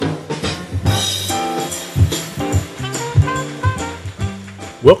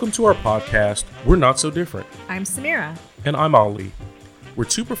Welcome to our podcast, We're Not So Different. I'm Samira. And I'm Ali. We're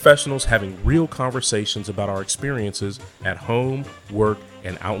two professionals having real conversations about our experiences at home, work,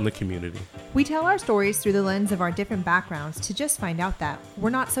 and out in the community. We tell our stories through the lens of our different backgrounds to just find out that we're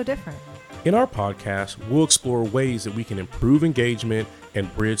not so different. In our podcast, we'll explore ways that we can improve engagement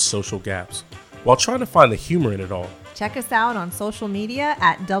and bridge social gaps while trying to find the humor in it all. Check us out on social media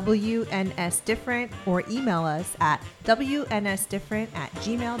at WNS Different or email us at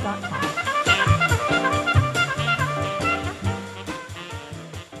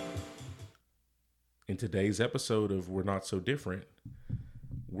wnsdifferent@gmail.com. In today's episode of We're Not So Different,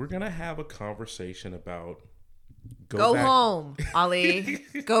 we're going to have a conversation about Go home, Ali.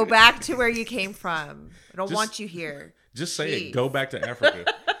 Go back to where you came from. I don't want you here. Just say it. Go back to Africa.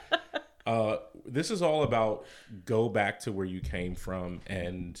 This is all about go back to where you came from,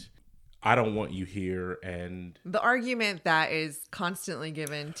 and I don't want you here. And the argument that is constantly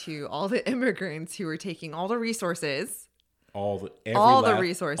given to all the immigrants who are taking all the resources,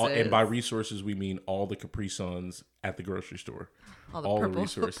 resources, and by resources we mean all the Capri Suns at the grocery store, all the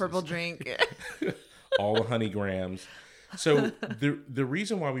resources, purple drink, all the honey grams. So the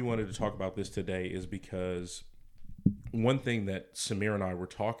reason why we wanted to talk about this today is because one thing that Samir and I were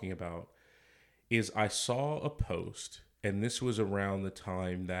talking about is I saw a post, and this was around the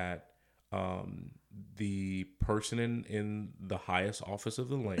time that the person in the highest office of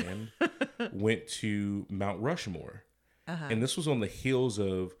the land went to Mount Rushmore. Uh-huh. And this was on the heels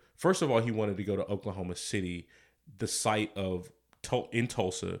of, first of all, he wanted to go to Oklahoma City, the site of in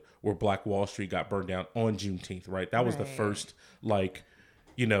Tulsa where Black Wall Street got burned down on Juneteenth, right? That was the first,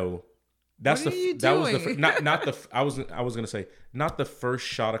 that's I was going to say not the first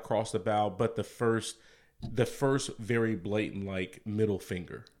shot across the bow, but the first very blatant middle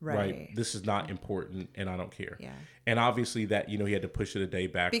finger, right? This is not important and I don't care. Yeah. And obviously that, he had to push it a day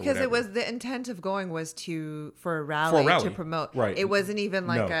back because it was the intent of going was for a rally to promote. Right. It wasn't even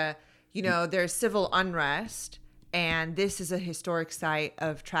there's civil unrest and this is a historic site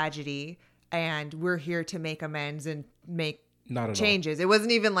of tragedy and we're here to make amends and make changes. It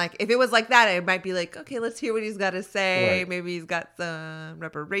wasn't even if it was like that, it might be okay, let's hear what he's got to say. Right. Maybe he's got some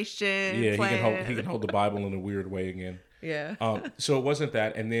reparation. Yeah, he can hold the Bible in a weird way again. Yeah. So it wasn't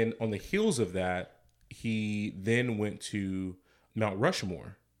that. And then on the heels of that, he then went to Mount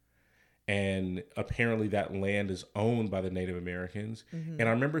Rushmore. And apparently that land is owned by the Native Americans. Mm-hmm. And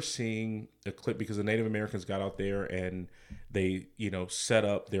I remember seeing a clip because the Native Americans got out there and they, set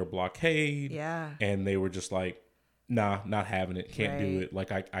up their blockade. Yeah. And they were just nah, not having it. Can't do it.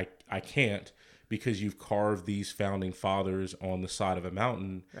 I can't because you've carved these founding fathers on the side of a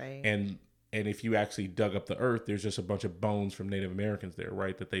mountain. Right. And if you actually dug up the earth, there's just a bunch of bones from Native Americans there,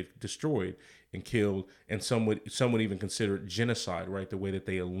 right? That they've destroyed and killed. And some would even consider it genocide, right? The way that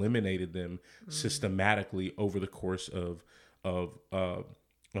they eliminated them systematically over the course of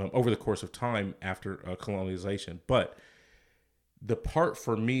time after colonization. But the part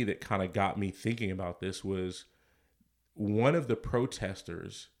for me that kind of got me thinking about this was one of the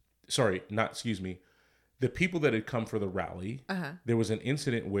protesters, the people that had come for the rally, there was an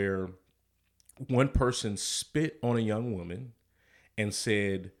incident where one person spit on a young woman and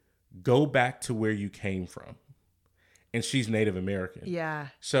said, "Go back to where you came from." And she's Native American. Yeah.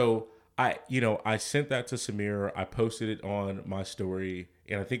 So I sent that to Samir. I posted it on my story,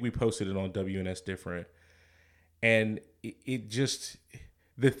 and I think we posted it on WNS Different. And it just...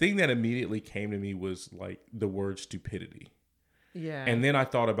 the thing that immediately came to me was the word stupidity. Yeah. And then I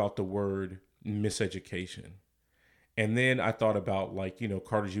thought about the word miseducation. And then I thought about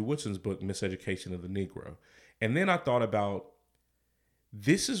Carter G. Woodson's book, Miseducation of the Negro. And then I thought about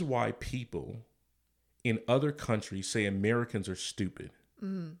this is why people in other countries say Americans are stupid.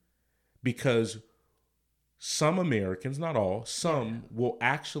 Mm. Because some Americans, not all, will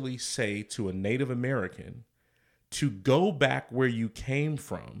actually say to a Native American to go back where you came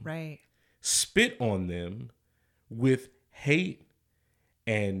from, right? Spit on them with hate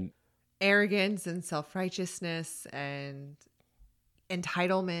and arrogance and self-righteousness and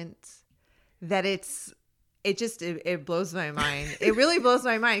entitlement. That it blows my mind. It really blows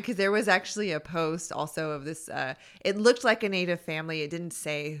my mind because there was actually a post also of this. It looked like a Native family. It didn't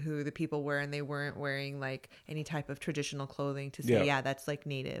say who the people were, and they weren't wearing any type of traditional clothing to say, yeah that's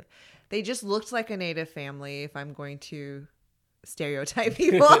Native. They just looked like a Native family, if I'm going to stereotype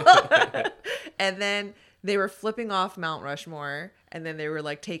people. And then they were flipping off Mount Rushmore, and then they were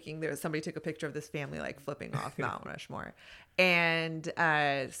somebody took a picture of this family flipping off Mount Rushmore. And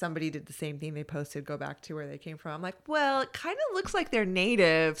somebody did the same thing. They posted, go back to where they came from. I'm like, well, it kind of looks like they're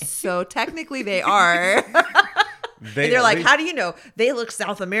Native, so technically they are. they're like, how do you know? They look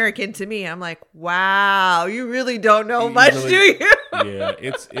South American to me. I'm like, wow, you really don't know much, do you? Yeah,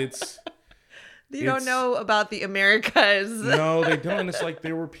 it's You don't know about the Americas. No, they don't. It's like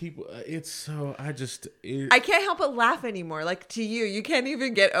there were people. It's so I can't help but laugh anymore. Like to you can't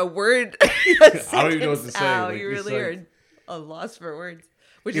even get a word. I don't even know what to say. Like, you really are a loss for words,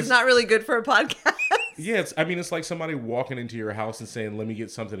 which is not really good for a podcast. Yeah, it's like somebody walking into your house and saying, "Let me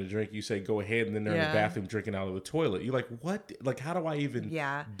get something to drink." You say, "Go ahead," and then they're in the bathroom drinking out of the toilet. You're like, "What? Like, how do I even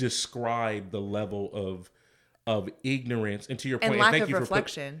describe the level of ignorance?" And to your point, and lack of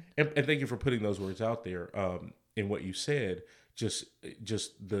reflection. And thank you for putting those words out there. In what you said, just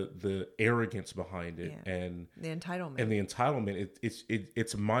the arrogance behind it and the entitlement.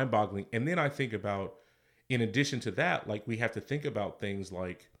 It's mind-boggling. And then I think about, in addition to that, like we have to think about things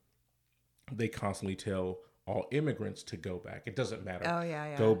like they constantly tell all immigrants to go back. It doesn't matter. Oh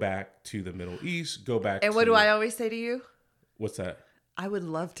yeah. Go back to the Middle East. Go back. And what do I always say to you? What's that? I would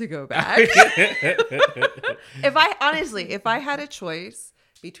love to go back. If I had a choice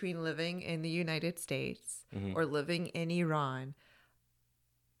between living in the United States or living in Iran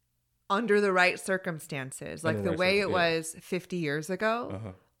under the right circumstances, like the way it was 50 years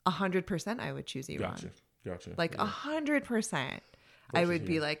ago, 100% I would choose Iran. Gotcha. Like 100%. I would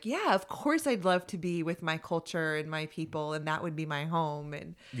be like, yeah, of course I'd love to be with my culture and my people, and that would be my home.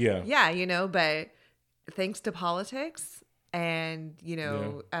 And but thanks to politics and,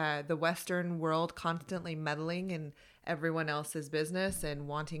 the Western world constantly meddling in everyone else's business and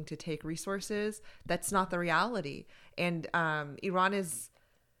wanting to take resources, that's not the reality. And Iran is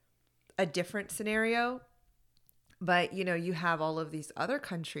a different scenario. But, you have all of these other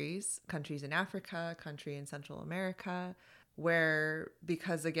countries in Africa, country in Central America, where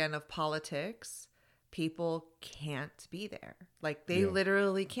because, again, of politics, people can't be there. Like, they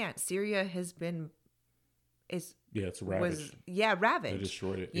literally can't. Syria has been... it's ravaged. Ravaged. They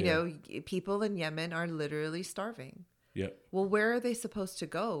destroyed it. People in Yemen are literally starving. Yeah. Well, where are they supposed to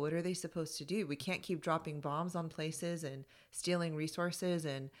go? What are they supposed to do? We can't keep dropping bombs on places and stealing resources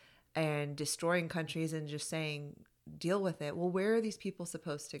and destroying countries and just saying, deal with it. Well, where are these people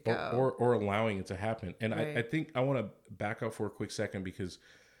supposed to go? Or allowing it to happen. And right. I think I want to back up for a quick second because,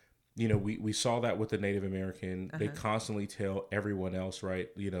 we saw that with the Native American. They constantly tell everyone else, right?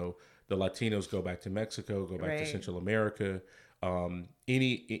 The Latinos go back to Mexico, go back to Central America.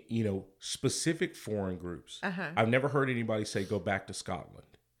 Any specific foreign groups. I've never heard anybody say go back to Scotland.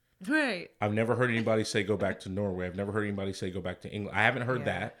 Right. I've never heard anybody say go back to Norway. I've never heard anybody say go back to England. I haven't heard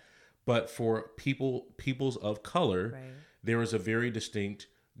that. But for peoples of color, there is a very distinct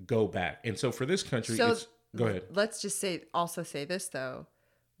go back. And so for this country, go ahead. Let's just say this though.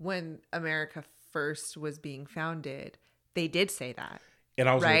 When America first was being founded, they did say that. And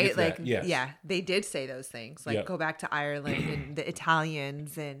I was right, like yes. Yeah, they did say those things, like go back to Ireland and the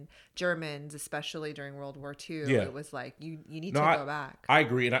Italians and Germans, especially during World War II. Yeah. It was like you need to go back. I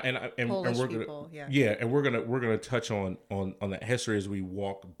agree, and Polish we're people, and we're gonna touch on that history as we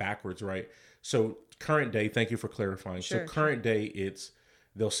walk backwards, right? So current day, thank you for clarifying. Sure, so current day,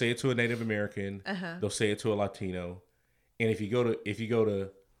 they'll say it to a Native American, they'll say it to a Latino, and if you go to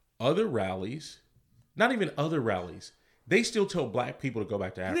other rallies, not even other rallies. They still tell black people to go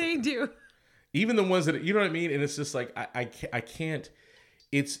back to Africa. They do. Even the ones that, you know what I mean? And it's just like, I can't,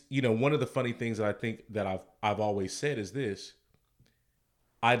 it's, one of the funny things that I think that I've always said is this: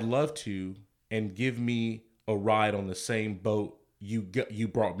 I'd love to, and give me a ride on the same boat you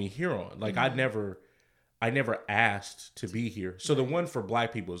brought me here on. Like I never asked to be here. So the one for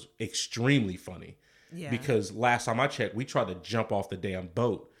black people is extremely funny. Yeah. Because last time I checked, we tried to jump off the damn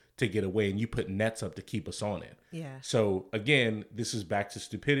boat to get away, and you put nets up to keep us on it. Yeah. So again, this is back to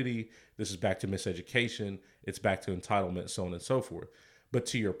stupidity. This is back to miseducation. It's back to entitlement, so on and so forth. But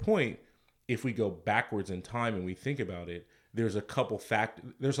to your point, if we go backwards in time and we think about it, there's a couple factors.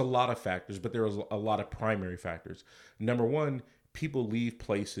 There's a lot of factors, but there's a lot of primary factors. Number one, people leave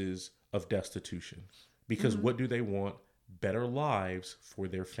places of destitution because what do they want? Better lives for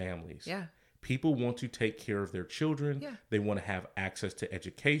their families. Yeah. People want to take care of their children. Yeah. They want to have access to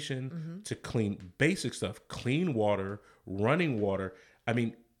education, to clean basic stuff, clean water, running water. I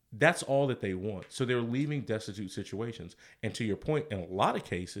mean, that's all that they want. So they're leaving destitute situations. And to your point, in a lot of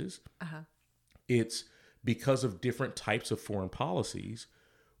cases, it's because of different types of foreign policies.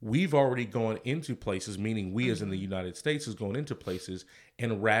 We've already gone into places, meaning we as in the United States has gone into places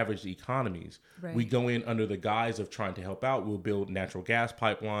and ravaged economies. Right. We go in under the guise of trying to help out. We'll build natural gas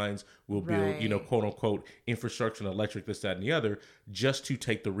pipelines. We'll build, Right. quote unquote, infrastructure and electric, this, that, and the other, just to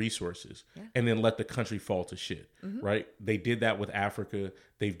take the resources and then let the country fall to shit, right? They did that with Africa.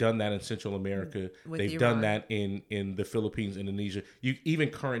 They've done that in Central America. With They've Iran. done that in the Philippines, Indonesia. Even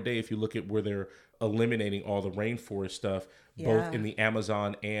current day, if you look at where they're eliminating all the rainforest stuff, both Yeah. in the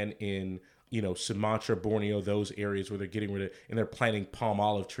Amazon and in Sumatra, Borneo, those areas where they're getting rid of, and they're planting palm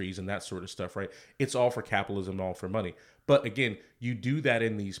olive trees and that sort of stuff, right? It's all for capitalism, all for money. But again, you do that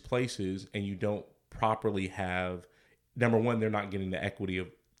in these places and you don't properly have, number one, they're not getting the equity of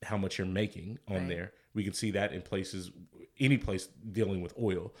how much you're making on Right. there. We can see that in places, any place dealing with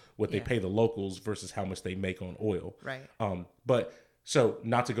oil, what they Yeah. pay the locals versus how much they make on oil. Right. But so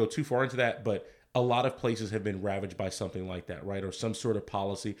not to go too far into that, but a lot of places have been ravaged by something like that, right? Or some sort of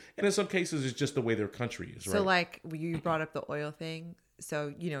policy. And in some cases, it's just the way their country is, right? So, like, you brought up the oil thing.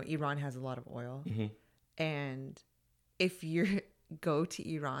 So, Iran has a lot of oil. Mm-hmm. And if you go to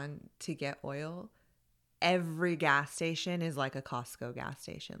Iran to get oil, every gas station is like a Costco gas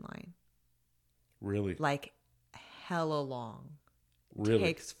station line. Really? Like, hella long. Really?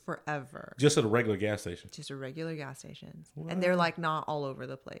 Takes forever. Just at a regular gas station? Just a regular gas stations. And they're like not all over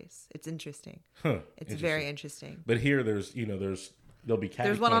the place. It's interesting. Huh. It's very interesting. But here, there'll be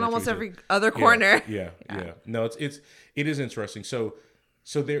There's one on almost every other Yeah, corner. Yeah. No, it is interesting. So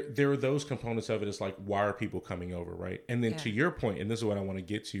there are those components of it. It's like, why are people coming over, right? And then to your point, and this is what I want to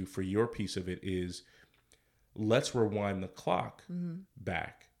get to for your piece of it is, let's rewind the clock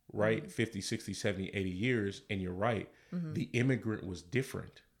back, right? 50, 60, 70, 80 years. And you're right. The immigrant was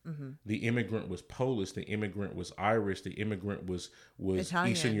different. The immigrant was Polish. The immigrant was Irish. The immigrant was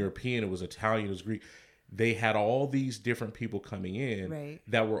Italian. Eastern European. It was Italian. It was Greek. They had all these different people coming in Right.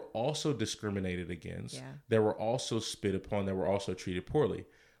 that were also discriminated against, Yeah. that were also spit upon, that were also treated poorly.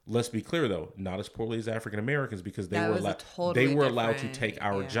 Let's be clear, though, not as poorly as African Americans, because they That were was a allowed. totally They were allowed to different- take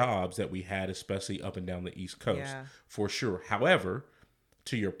our yeah. jobs that we had, especially up and down the East Coast, Yeah. for sure. However,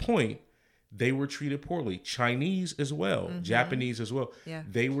 to your point, they were treated poorly. Chinese as well, Japanese as well. Mm-hmm. Yeah.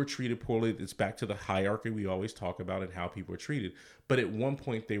 They were treated poorly. It's back to the hierarchy we always talk about and how people are treated. But at one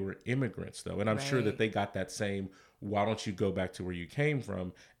point, they were immigrants, though, and I'm sure that Right. they got that same. Why don't you go back to where you came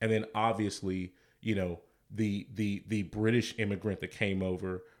from? And then obviously, the British immigrant that came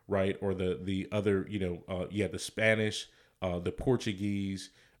over, right, or the other, the Spanish, the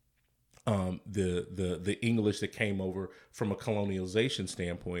Portuguese, the English that came over from a colonialization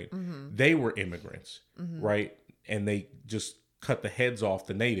standpoint, they were immigrants, right? And they just cut the heads off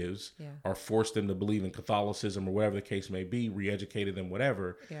the natives, Yeah. or forced them to believe in Catholicism or whatever the case may be, re-educated them,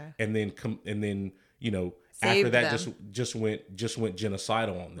 whatever. Yeah. And then after Saved that them. just went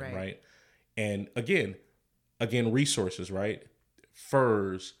genocidal on them, Right. right? And again, resources, right?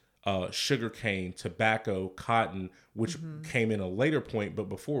 Furs, sugarcane, tobacco, cotton, which came in a later point, but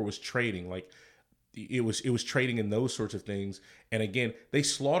before was trading. Like it was trading in those sorts of things. And again, they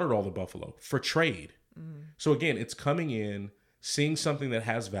slaughtered all the buffalo for trade. So again, it's coming in, seeing something that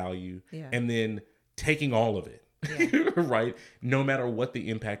has value, Yeah. and then taking all of it, right? No matter what the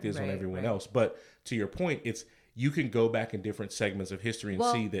impact is on Right, everyone right. else. But to your point, you can go back in different segments of history and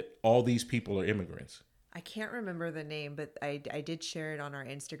Well- see that all these people are immigrants. I can't remember the name, but I did share it on our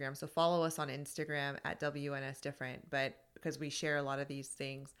Instagram. So follow us on Instagram at WNS Different, but because we share a lot of these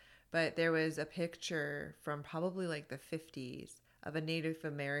things. But there was a picture from probably like the 50s of a Native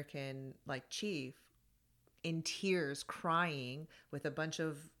American like chief in tears, crying, with a bunch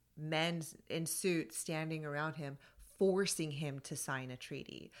of men in suits standing around him, forcing him to sign a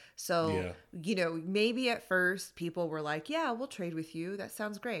treaty. So, maybe at first people were like, yeah, we'll trade with you. That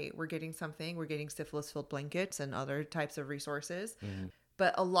sounds great. We're getting something. We're getting syphilis-filled blankets and other types of resources.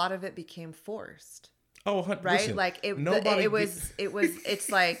 But a lot of it became forced. Oh, Right? listen, Like it's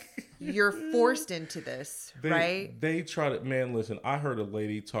like you're forced into this, right? They try to, man, listen, I heard a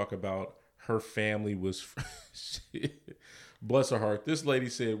lady talk about her family was, bless her heart. This lady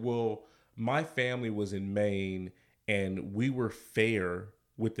said, well, my family was in Maine and we were fair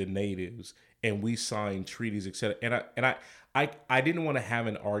with the natives and we signed treaties, etc. And I didn't want to have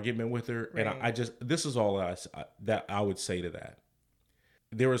an argument with her. Right. And this is all that I would say to that.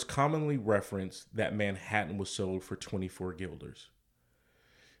 There is commonly referenced that Manhattan was sold for 24 guilders.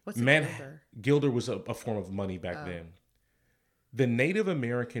 What's a gilder? Guilder was a form of money back then. The Native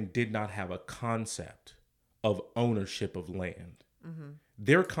American did not have a concept of ownership of land.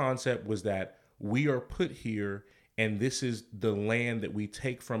 Their concept was that we are put here and this is the land that we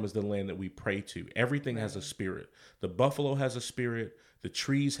take from, is the land that we pray to. Everything has a spirit. The buffalo has a spirit. The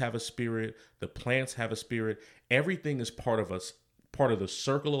trees have a spirit. The plants have a spirit. Everything is part of us part of the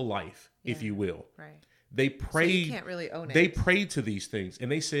circle of life, if you will. Right. They So prayed. you can't really own it. They prayed to these things,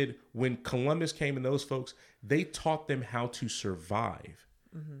 and they said when Columbus came and those folks, they taught them how to survive.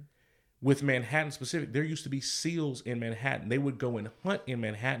 With Manhattan specific, there used to be SEALs in Manhattan. They would go and hunt in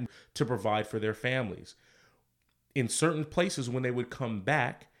Manhattan to provide for their families. In certain places, when they would come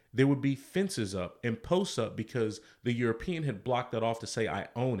back, there would be fences up and posts up because the European had blocked that off to say, I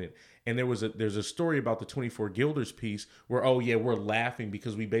own it. And there's a story about the 24 guilders piece where, oh yeah, we're laughing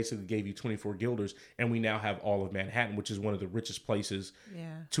because we basically gave you 24 guilders and we now have all of Manhattan, which is one of the richest places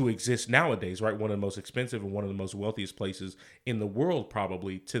to exist nowadays, right? One of the most expensive and one of the most wealthiest places in the world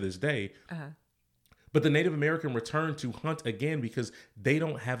probably to this day. But the Native American returned to hunt again because they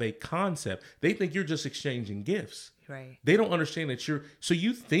don't have a concept. They think you're just exchanging gifts. Right. They don't understand that so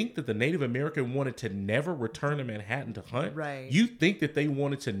you think that the Native American wanted to never return to Manhattan to hunt? Right. You think that they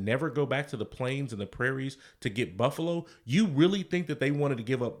wanted to never go back to the plains and the prairies to get buffalo? You really think that they wanted to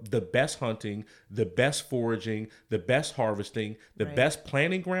give up the best hunting, the best foraging, the best harvesting, the best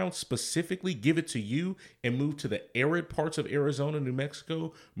planting ground, specifically give it to you and move to the arid parts of Arizona, New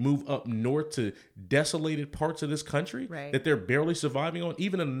Mexico, move up north to desolated parts of this country that they're barely surviving on?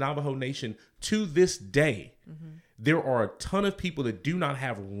 Even in the Navajo Nation to this day, there are a ton of people that do not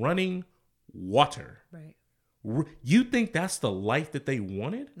have running water. Right. You think that's the life that they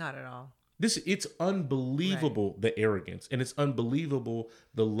wanted? Not at all. It's unbelievable, the arrogance, and it's unbelievable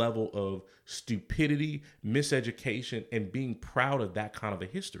the level of stupidity, miseducation, and being proud of that kind of a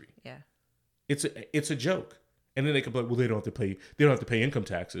history. Yeah. It's a joke. And then they complain, well, they don't have to pay income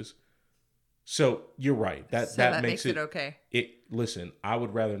taxes. So you're right. That makes it okay. Listen, I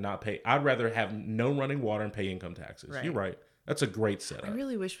would rather not pay. I'd rather have no running water and pay income taxes. Right. You're right. That's a great setup. I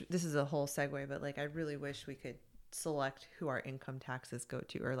really wish this is a whole segue, but like I really wish we could select who our income taxes go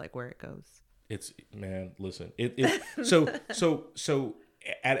to or like where it goes. Listen.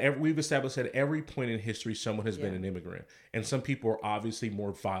 We've established at every point in history someone has been an immigrant, and some people are obviously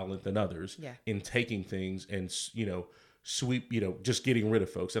more violent than others in taking things and just getting rid of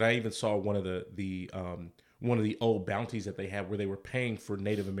folks. And I even saw one of the old bounties that they had where they were paying for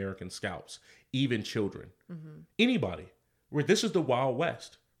Native American scalps, even children, anybody. Where this is the Wild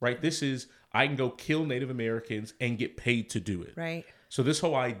West, right? This is, I can go kill Native Americans and get paid to do it. Right. So this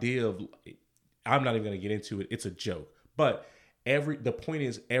whole idea of, I'm not even going to get into it. It's a joke. But the point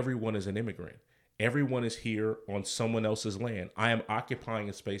is everyone is an immigrant. Everyone is here on someone else's land. I am occupying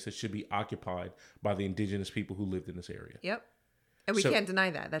a space that should be occupied by the indigenous people who lived in this area. Yep. And we can't deny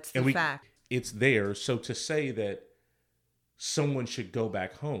that. That's the fact. It's there. So to say that someone should go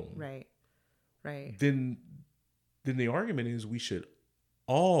back home. Right. Right. Then the argument is we should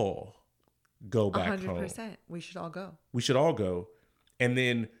all go back 100%. Home. 100%. We should all go. We should all go. And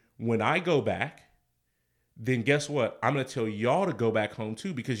then when I go back, then guess what? I'm going to tell y'all to go back home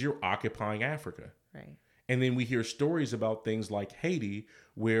too because you're occupying Africa. Right. And then we hear stories about things like Haiti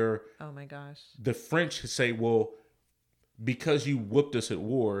where oh my gosh, the French say, well, because you whooped us at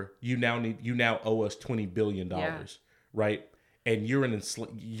war, you now owe us $20 billion, right? And you're an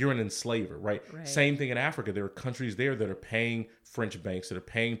enslaver, right? Same thing in Africa. There are countries there that are paying French banks, that are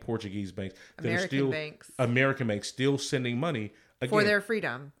paying Portuguese banks, American banks still sending money again, for their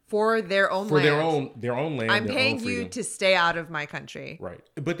freedom, for their own land. I'm paying you to stay out of my country, right?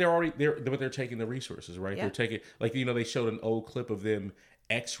 But they're taking the resources, right? Yeah. They're taking, like, they showed an old clip of them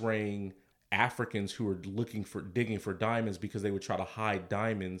X-raying Africans who were digging for diamonds because they would try to hide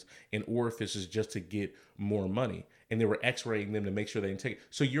diamonds in orifices just to get more money. And they were X-raying them to make sure they didn't take it.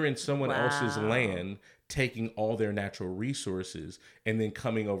 So you're in someone else's land, taking all their natural resources, and then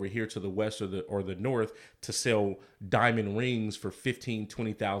coming over here to the west or the north to sell diamond rings for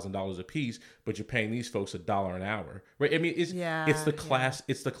 $15,000-$20,000 a piece. But you're paying these folks $1 an hour, right? I mean, it's the class.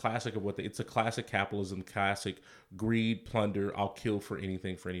 It's the classic of it's a classic capitalism, classic greed, plunder. I'll kill for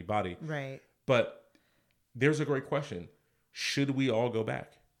anything for anybody, right? But there's a great question: should we all go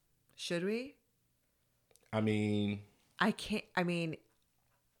back? Should we? I mean,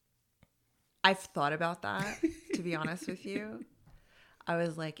 I've thought about that, to be honest with you. I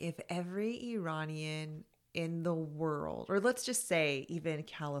was like, if every Iranian in the world, or let's just say even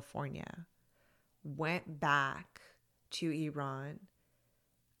California, went back to Iran,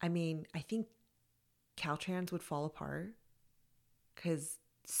 I mean, I think Caltrans would fall apart because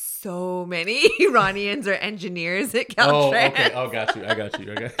so many Iranians are engineers at Caltrans. Oh, okay. Oh, I got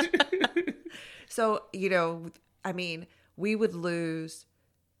you. So, I mean, we would lose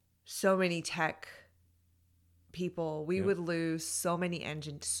so many tech people. We would lose so many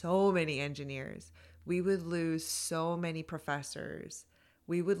engineers. We would lose so many professors.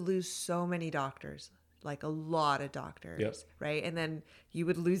 We would lose so many doctors. like a lot of doctors, Yep. right? And then you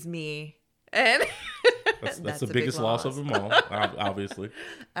would lose me, and That's the a big biggest loss of them all, obviously.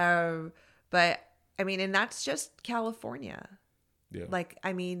 But I mean, and that's just California. Yeah. Like,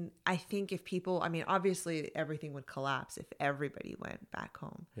 I mean, I think if people, I mean, obviously everything would collapse if everybody went back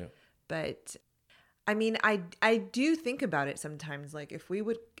home. Yeah. But I mean, I do think about it sometimes. Like, if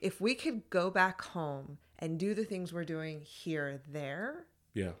we could go back home and do the things we're doing here, there,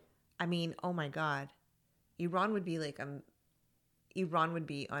 Yeah. I mean, oh my God, Iran would be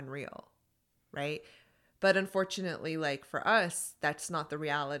unreal, right? But unfortunately, like for us, that's not the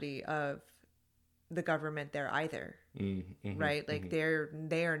reality of the government there either, right? Like they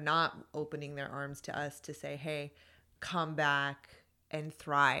are not opening their arms to us to say, hey, come back and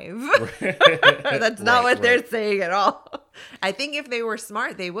thrive. That's not what they're saying at all. I think if they were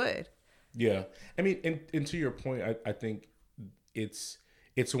smart, they would. Yeah. I mean, and to your point, I think it's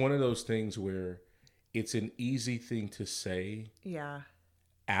one of those things where it's an easy thing to say Yeah.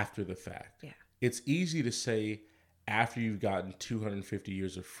 after the fact. Yeah. It's easy to say after you've gotten 250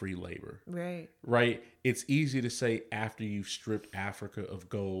 years of free labor. Right. Right? It's easy to say after you've stripped Africa of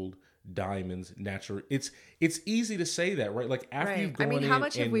gold, diamonds, natural. It's easy to say that, right? Like after you've gone I mean, how in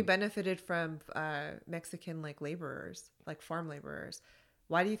much have and- we benefited from Mexican like laborers, like farm laborers?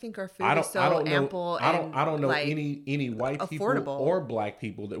 Why do you think our food is so ample? I don't know like, any white affordable people or black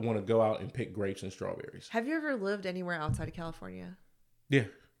people that want to go out and pick grapes and strawberries. Have you ever lived anywhere outside of California? Yeah,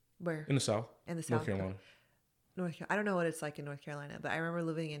 Where? in the South. In the South. North Carolina. I don't know what it's like in North Carolina, but I remember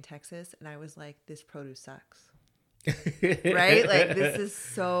living in Texas and I was like, this produce sucks. Right? Like this is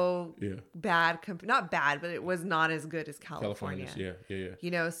so bad. Not bad, but it was not as good as California. Yeah. You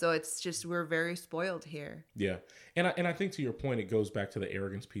know, so it's just, we're very spoiled here. Yeah. And I think to your point, it goes back to the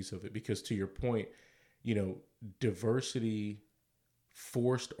arrogance piece of it, because to your point, you know, diversity,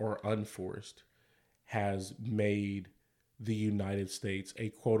 forced or unforced, has made the United States a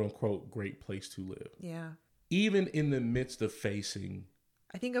quote unquote great place to live. Yeah. Even in the midst of facing.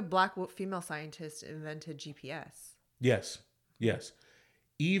 I think a black female scientist invented GPS. Yes.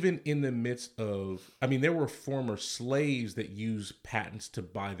 Even in the midst of, I mean, there were former slaves that used patents to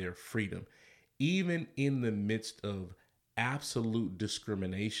buy their freedom. Even in the midst of absolute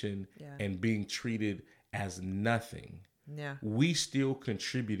discrimination and being treated as nothing, we still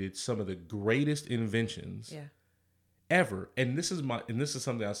contributed some of the greatest inventions ever. And this is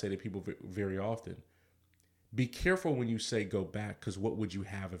something I say to people very often. Be careful when you say go back, because what would you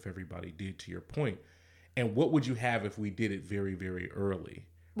have if everybody did, to your point? And what would you have if we did it very, very early?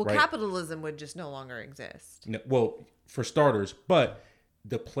 Well, right? Capitalism would just no longer exist. No, well, for starters, but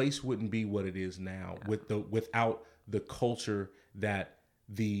the place wouldn't be what it is now without the culture that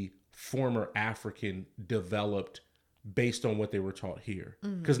the former African developed based on what they were taught here.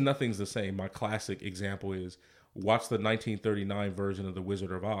 Because nothing's the same. My classic example is watch the 1939 version of The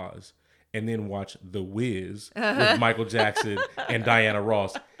Wizard of Oz and then watch The Wiz with Michael Jackson and Diana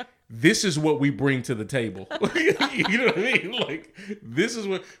Ross. This is what we bring to the table. You know what I mean? Like, this is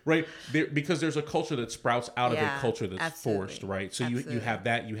what, right? Because there's a culture that sprouts out of a culture that's forced, right? So you have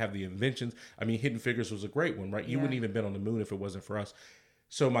that, you have the inventions. I mean, Hidden Figures was a great one, right? You wouldn't even been on the moon if it wasn't for us.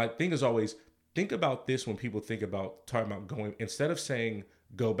 So my thing is always, think about this when people think about talking about going, instead of saying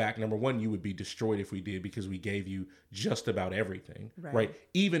go back, number one, you would be destroyed if we did, because we gave you just about everything, right?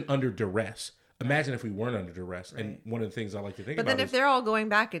 Even under duress. Imagine if we weren't under duress. Right. And one of the things I like to think about is... But then if they're all going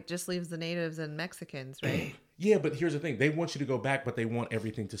back, it just leaves the natives and Mexicans, right? Yeah, but here's the thing. They want you to go back, but they want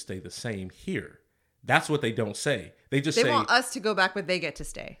everything to stay the same here. That's what they don't say. They just say... They want us to go back, but they get to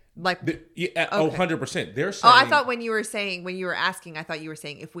stay. Like, okay. Oh, 100%. They're saying... Oh, I thought when you were asking, I thought you were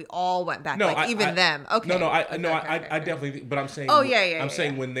saying if we all went back, them. Okay. I definitely... But I'm saying... Oh, yeah. I'm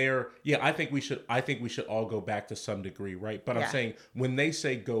saying when they're... Yeah, I think we should all go back to some degree, right? But I'm saying when they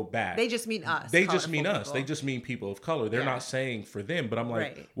say go back... They just mean us. They just mean us. They just mean people of color. They're not saying for them. But I'm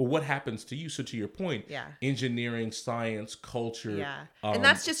like, well, what happens to you? So to your point, engineering, science, culture... Yeah. And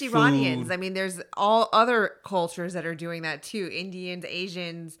that's just Iranians. Food. I mean, there's all other cultures that are doing that too. Indians,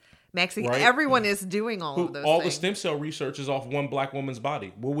 Asians... Mexican, right? Everyone is doing all of those things. The stem cell research is off one black woman's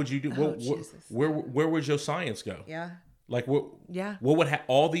body. What would you do? Where would your science go? Yeah. Like what? Yeah. What would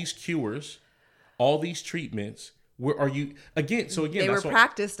all these cures, all these treatments? Where are you again? So again, they were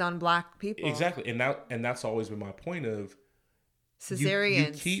practiced on black people. Exactly, and that's always been my point of cesareans.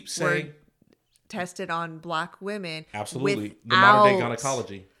 You keep saying were tested on black women. Absolutely, the modern day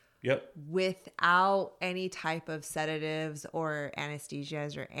gynecology. Yep. Without any type of sedatives or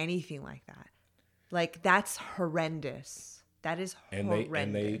anesthesias or anything like that. Like, that's horrendous. That is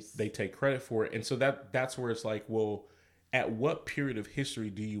horrendous. And they take credit for it. And so that's where it's like, well, at what period of history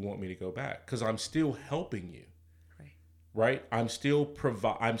do you want me to go back? Because I'm still helping you. Right. Right? I'm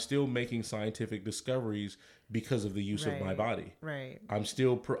still making scientific discoveries because of the use of my body. Right.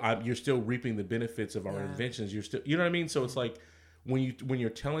 You're still reaping the benefits of our inventions. You're still, you know what I mean? So it's like when you're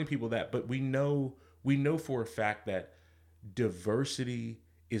telling people that, but we know for a fact that diversity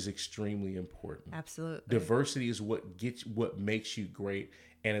is extremely important. Absolutely. Diversity is what makes you great.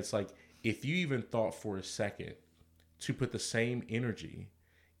 And it's like, if you even thought for a second to put the same energy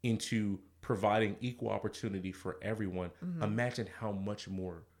into providing equal opportunity for everyone, imagine how much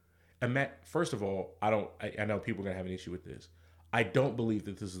more. First of all, I know people are going to have an issue with this. I don't believe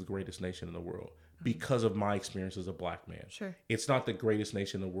that this is the greatest nation in the world because of my experience as a black man. Sure. It's not the greatest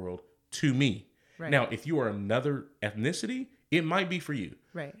nation in the world to me. Right. Now, if you are another ethnicity, it might be for you.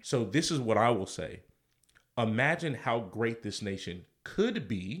 Right. So this is what I will say. Imagine how great this nation could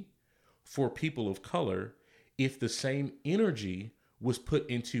be for people of color if the same energy was put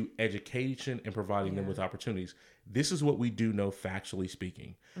into education and providing them with opportunities. This is what we do know, factually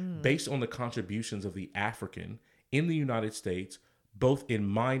speaking, based on the contributions of the African in the United States, both in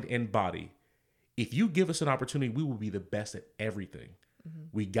mind and body. If you give us an opportunity, we will be the best at everything.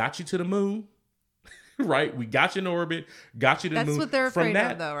 We got you to the moon, right? We got you in orbit, got you to the moon. That's what they're afraid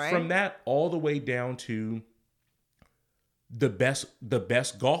of, though, right? From that all the way down to the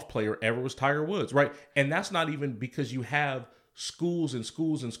best golf player ever was Tiger Woods, right? And that's not even because you have schools and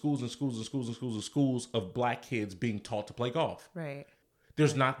schools and schools and schools and schools and schools and schools of black kids being taught to play golf. Right.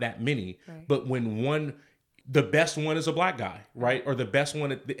 There's not that many. Right. But when the best one is a black guy, right? Or the best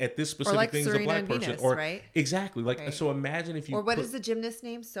one at this specific like thing is a Serena black and person. Venus, Or right? Exactly. Like, Right. so imagine if you Or what is the gymnast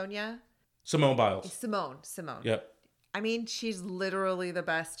name? Sonia? Simone Biles. Simone. Yep. I mean, she's literally the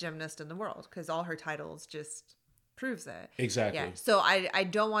best gymnast in the world because all her titles just proves it. Exactly. Yeah. So I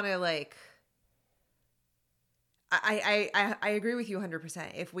don't want to like. I agree with you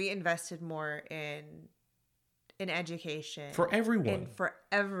 100%. If we invested more in education For everyone. and for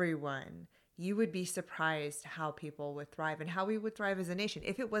everyone, you would be surprised how people would thrive and how we would thrive as a nation.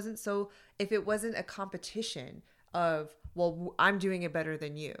 If it wasn't a competition of, well, I'm doing it better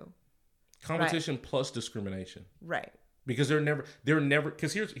than you. Competition plus discrimination. Right. Because they're never,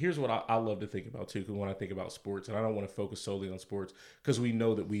 because here's what I love to think about too, when I think about sports, and I don't want to focus solely on sports because we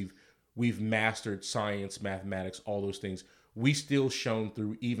know that we've mastered science, mathematics, all those things. We still shone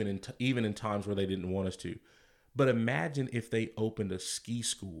through even in times where they didn't want us to. But imagine if they opened a ski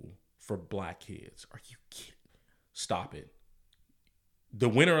school for black kids. Are you kidding? Stop it. The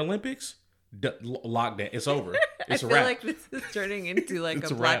Winter Olympics, lockdown. It's over. It's I a feel wrap. like this is turning into like It's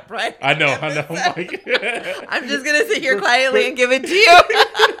a a Black wrap. Pride. I know. Like, I'm just gonna sit here quietly and give it to you.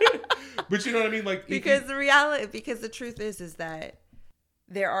 but you know what I mean? Like, because the truth is that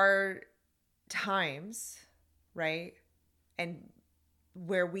there are times, right, and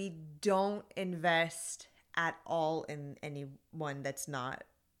where we don't invest at all in anyone that's not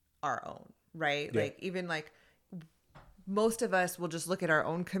our own, right? Yeah. Like even like most of us will just look at our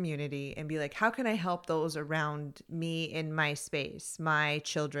own community and be like, how can I help those around me in my space, my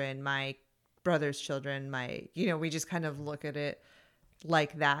children, my brother's children, we just kind of look at it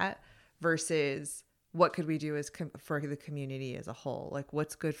like that versus what could we do for the community as a whole? Like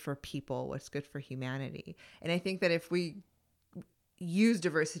what's good for people, what's good for humanity. And I think that if we use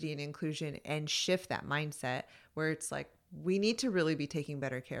diversity and inclusion and shift that mindset where it's like, we need to really be taking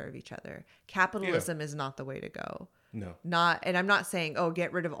better care of each other. Capitalism is not the way to go. No. And I'm not saying,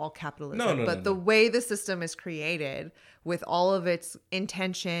 get rid of all capitalism. No, but the way the system is created with all of its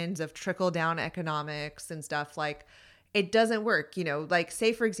intentions of trickle down economics and stuff, like it doesn't work. Like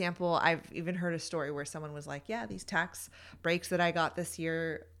say, for example, I've even heard a story where someone was like, yeah, these tax breaks that I got this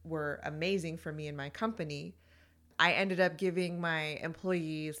year were amazing for me and my company. I ended up giving my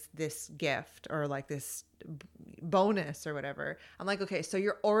employees this gift or like this bonus or whatever. I'm like, okay, so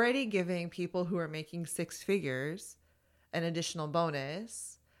you're already giving people who are making six figures an additional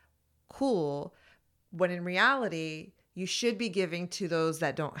bonus. Cool. When in reality, you should be giving to those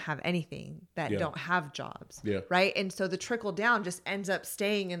that don't have anything, that don't have jobs. Yeah. Right. And so the trickle down just ends up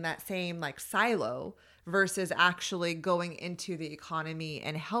staying in that same like silo versus actually going into the economy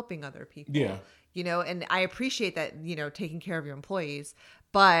and helping other people. Yeah. And I appreciate that, taking care of your employees,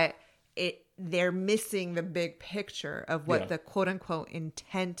 but they're missing the big picture of what the quote unquote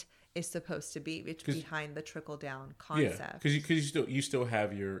intent is supposed to be behind the trickle down concept. Yeah, because you still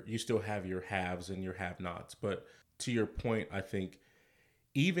have your haves and your have-nots. But to your point, I think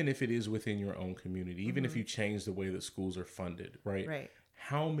even if it is within your own community, even if you change the way that schools are funded, right?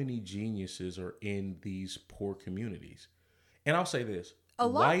 How many geniuses are in these poor communities? And I'll say this. A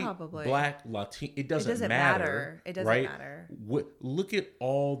lot, white, probably. black, Latino. It doesn't doesn't matter. matter. It doesn't right? matter. Look at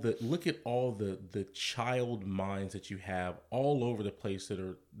all the child minds that you have all over the place that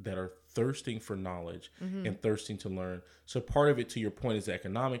are thirsting for knowledge and thirsting to learn. So part of it, to your point, is the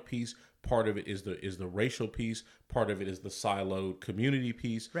economic piece. Part of it is the racial piece. Part of it is the siloed community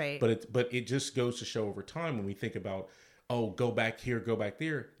piece. Right. But it just goes to show over time when we think about, oh, go back here, go back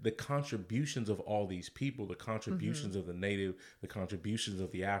there, the contributions of all these people, the contributions of the native, the contributions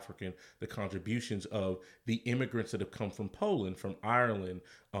of the African, the contributions of the immigrants that have come from Poland, from Ireland,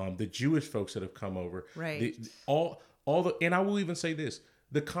 the Jewish folks that have come over. Right. All the, and I will even say this,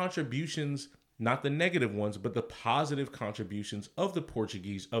 the contributions, not the negative ones, but the positive contributions of the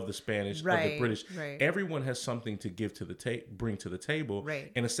Portuguese, of the Spanish, of the British. Right. Everyone has something to give to the bring to the table.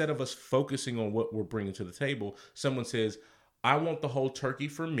 Right. And instead of us focusing on what we're bringing to the table, someone says, I want the whole turkey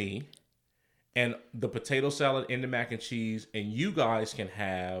for me and the potato salad and the mac and cheese, and you guys can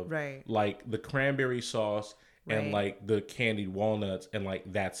have Right. like the cranberry sauce and Right. like the candied walnuts, and like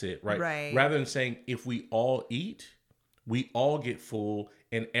that's it, right? Right. Rather than saying, if we all eat, we all get full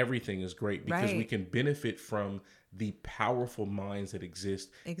and everything is great, because we Right. can benefit from the powerful minds that exist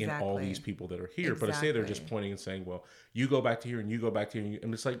in all Exactly. these people that are here. But instead they're just Exactly. pointing and saying, well, you go back to here and you go back to here.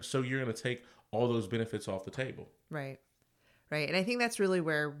 And it's like, so you're going to take all those benefits off the table. Right. Right. And I think that's really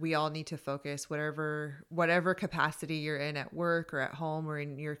where we all need to focus, whatever capacity you're in at work or at home or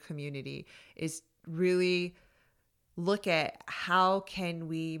in your community, is really look at how can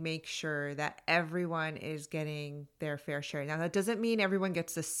we make sure that everyone is getting their fair share. Now, that doesn't mean everyone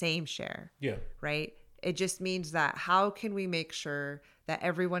gets the same share, Yeah. right? It just means that how can we make sure that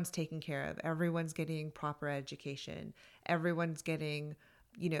everyone's taken care of, everyone's getting proper education, everyone's getting,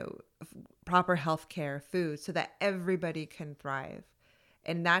 proper health care, food, so that everybody can thrive.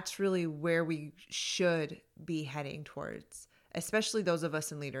 And that's really where we should be heading towards, especially those of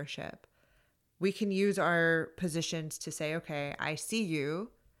us in leadership. We can use our positions to say, okay, I see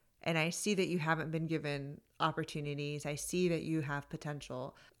you and I see that you haven't been given opportunities. I see that you have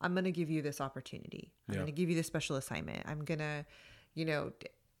potential. I'm going to give you this opportunity. I'm going to give you this special assignment. I'm going to,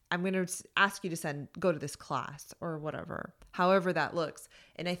 ask you to go to this class or whatever, however that looks.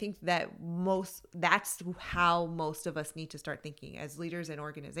 And I think that that's how most of us need to start thinking as leaders in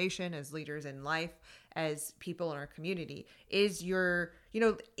organization, as leaders in life, as people in our community, is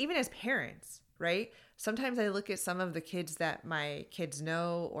even as parents, right? Sometimes I look at some of the kids that my kids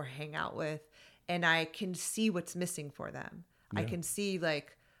know or hang out with, and I can see what's missing for them. Yeah. I can see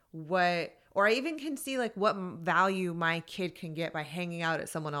or I even can see what value my kid can get by hanging out at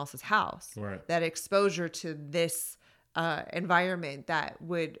someone else's house. Right. That exposure to this environment that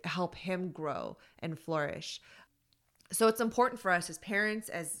would help him grow and flourish. So it's important for us as parents,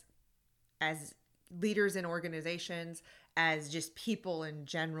 as leaders in organizations, as just people in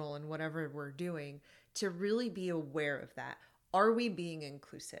general and whatever we're doing, to really be aware of that. Are we being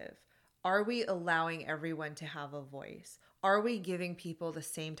inclusive? Are we allowing everyone to have a voice? Are we giving people the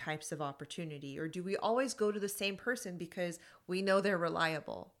same types of opportunity? Or do we always go to the same person because we know they're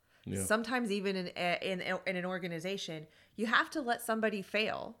reliable? Yeah. Sometimes even in an organization, you have to let somebody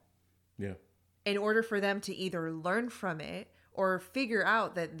fail in order for them to either learn from it or figure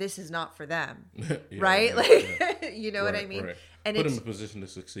out that this is not for them, right? You know what I mean? Right. And put them in a position to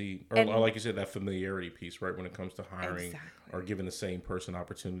succeed. Or like you said, that familiarity piece, right? When it comes to hiring or giving the same person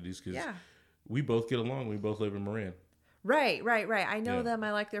opportunities. Because we both get along. We both live in Marin. Right. I know them.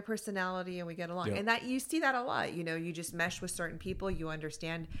 I like their personality and we get along. And that you see that a lot. You just mesh with certain people. You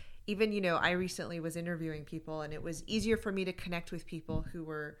understand. Even, I recently was interviewing people, and it was easier for me to connect with people who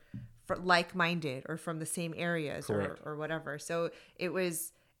were like-minded or from the same areas or whatever. So it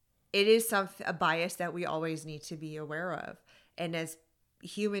is a bias that we always need to be aware of. And as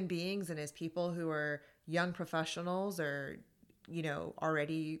human beings and as people who are young professionals or,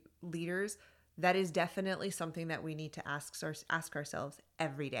 already leaders, that is definitely something that we need to ask ourselves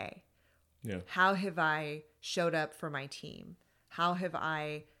every day. Yeah. How have I showed up for my team? How have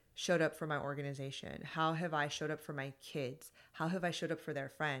I showed up for my organization? How have I showed up for my kids? How have I showed up for their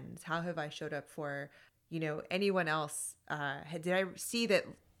friends? How have I showed up for, anyone else? Did I see that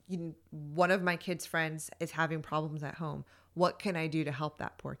one of my kids' friends is having problems at home? What can I do to help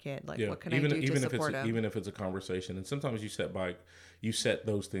that poor kid? What can I do to support him? Even if it's a conversation, and sometimes you set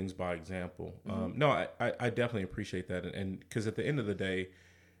those things by example. No, I definitely appreciate that, and because at the end of the day,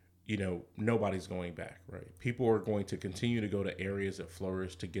 nobody's going back, right? People are going to continue to go to areas that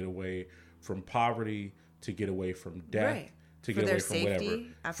flourish, to get away from poverty, to get away from death, to For get their away from safety? whatever.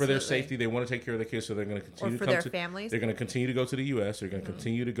 For Absolutely. their safety, they want to take care of the kids, so they're going to continue Or for to come their to families. They're going to continue to go to the U.S. They're going to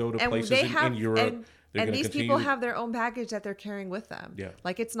continue to go to And places they in have Europe. and, They're and gonna these continue people to- have their own baggage that they're carrying with them. Yeah.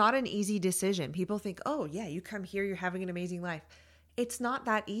 Like, it's not an easy decision. People think, oh yeah, you come here, you're having an amazing life. It's not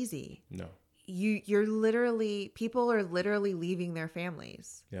that easy. No. People are literally leaving their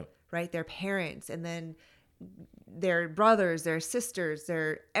families, Yep. right? Their parents, and then their brothers, their sisters,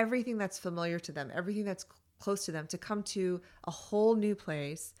 their everything that's familiar to them, everything that's close to them, to come to a whole new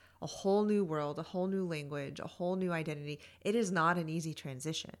place, a whole new world, a whole new language, a whole new identity. It is not an easy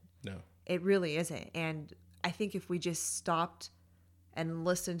transition. No. It really isn't. And I think if we just stopped and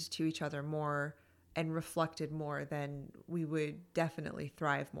listened to each other more and reflected more, then we would definitely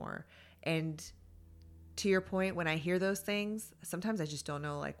thrive more. And to your point, when I hear those things, sometimes I just don't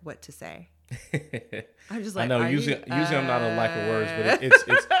know like what to say. I'm just like, I know. are Usually, you- I'm not a lack of words, but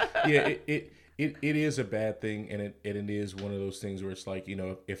it's yeah. It is a bad thing, and it is one of those things where it's like, you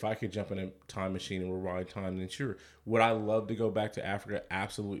know, if I could jump in a time machine and rewind time, then sure. Would I love to go back to Africa?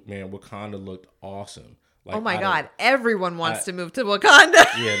 Absolutely, man. Wakanda looked awesome. Like, Oh my I God! don't- Everyone wants to move to Wakanda.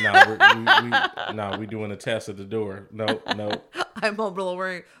 Yeah, no, we doing a test at the door. No. I'm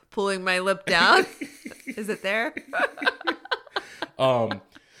over pulling my lip down. Is it there?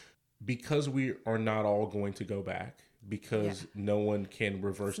 Because we are not all going to go back, because no one can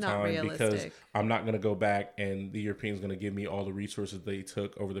reverse It's not time, because realistic. I'm not going to go back and the Europeans going to give me all the resources they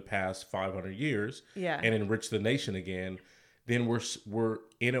took over the past 500 years Yeah. and enrich the nation again, then we're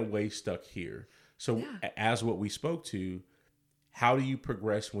in a way stuck here. So as what we spoke to, how do you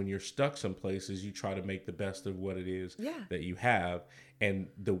progress when you're stuck someplace? Is you try to make the best of what it is that you have. And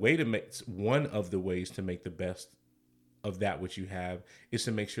the way to make, one of the ways to make the best of that which you have is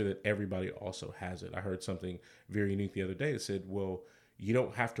to make sure that everybody also has it. I heard something very unique the other day that said, well, you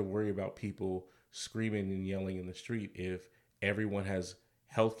don't have to worry about people screaming and yelling in the street if everyone has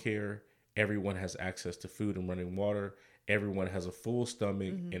healthcare, everyone has access to food and running water, everyone has a full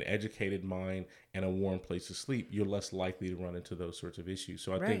stomach, an educated mind, and a warm place to sleep. You're less likely to run into those sorts of issues.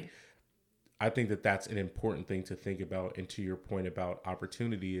 So I think that that's an important thing to think about. And to your point about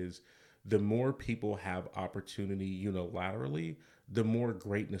opportunity, is the more people have opportunity unilaterally, the more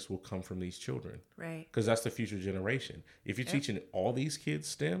greatness will come from these children. Right. Because that's the future generation. If you're teaching all these kids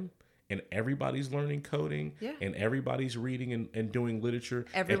STEM, and everybody's learning coding, and everybody's reading and doing literature,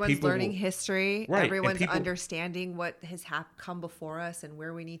 Everyone's learning history. Right, and Everyone's people- understanding what has come before us and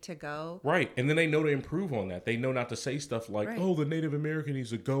where we need to go. Right. And then they know to improve on that. They know not to say stuff like, Right. oh, the Native American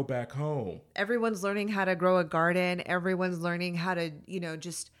needs to go back home. Everyone's learning how to grow a garden. Everyone's learning how to,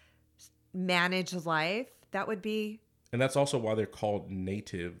 just manage life. That would be. And that's also why they're called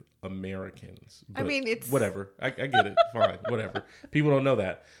Native Americans. I mean, it's- whatever. I get it. Fine. Whatever. People don't know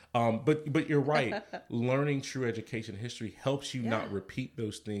that. But you're right. Learning true education history helps you not repeat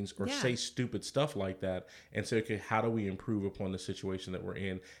those things or say stupid stuff like that, and say, okay, how do we improve upon the situation that we're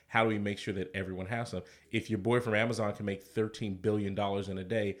in? How do we make sure that everyone has some? If your boy from Amazon can make $13 billion in a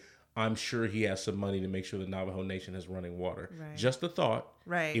day, I'm sure he has some money to make sure the Navajo Nation has running water. Right. Just a thought.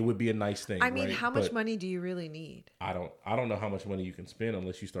 Right. It would be a nice thing. I mean, right? how much But money do you really need? I don't know how much money you can spend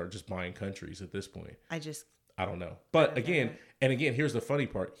unless you start just buying countries at this point. I don't know. But again, here's the funny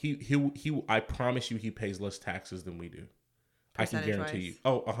part. He I promise you he pays less taxes than we do. I can guarantee you.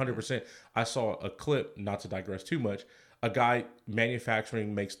 Oh, 100%. I saw a clip, not to digress too much. A guy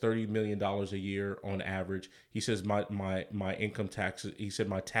manufacturing makes $30 million a year on average. He says my income taxes, he said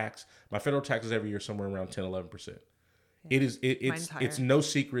my federal taxes every year somewhere around 10-11%. It's no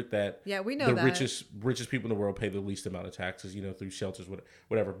secret that we know the that. richest people in the world pay the least amount of taxes, through shelters,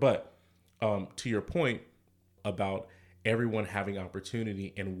 whatever. But to your point about everyone having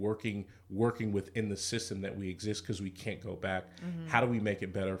opportunity and working within the system that we exist, because we can't go back. How do we make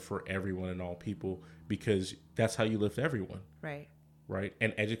it better for everyone and all people? Because that's how you lift everyone. Right.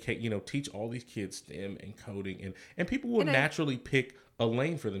 And educate, teach all these kids STEM and coding, and people will naturally pick a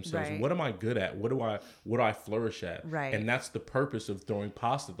lane for themselves. Right. What am I good at? What do I flourish at? Right. And that's the purpose of throwing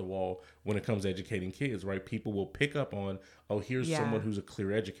pasta at the wall when it comes to educating kids, right? People will pick up on, oh, here's someone who's a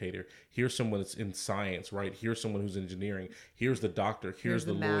clear educator. Here's someone that's in science, right? Here's someone who's engineering. Here's the doctor. Here's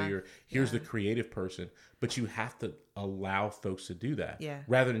the lawyer. Here's the creative person. But you have to allow folks to do that.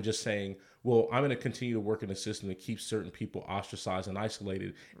 Rather than just saying, well, I'm going to continue to work in a system that keeps certain people ostracized and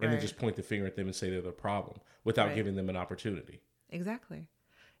isolated, and then just point the finger at them and say they're the problem without giving them an opportunity. Exactly.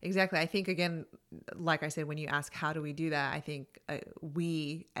 I think, again, like I said, when you ask how do we do that, I think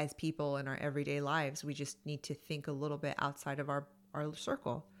we as people in our everyday lives, we just need to think a little bit outside of our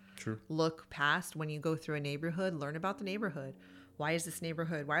circle. True. Look past when you go through a neighborhood, learn about the neighborhood. why is this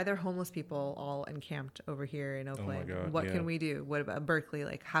neighborhood, why are there homeless people all encamped over here in Oakland? God, What yeah. can we do? What about Berkeley?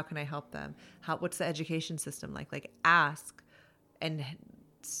 Like, how can I help them? What's the education system like? Like, ask and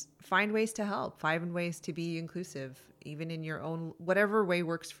find ways to help, find ways to be inclusive, even in your own, whatever way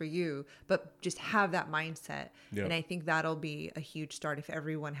works for you, but just have that mindset. Yeah. And I think that'll be a huge start if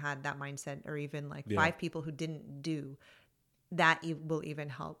everyone had that mindset, or even like 5 people who didn't do that will even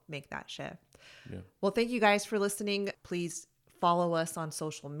help make that shift. Yeah. Well, thank you guys for listening. Please follow us on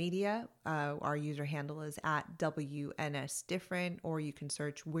social media. Our user handle is @WNSDifferent, or you can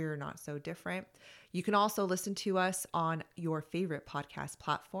search We're Not So Different. You can also listen to us on your favorite podcast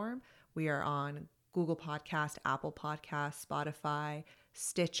platform. We are on Google Podcast, Apple Podcast, Spotify,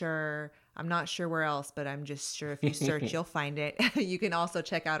 Stitcher. I'm not sure where else, but I'm just sure if you search, you'll find it. You can also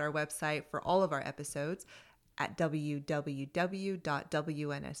check out our website for all of our episodes at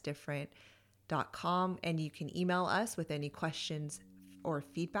www.wnsdifferent.com, and you can email us with any questions or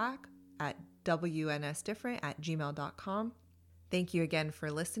feedback at wnsdifferent@gmail.com. Thank you again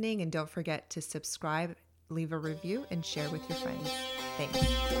for listening, and don't forget to subscribe, leave a review, and share with your friends. Thanks.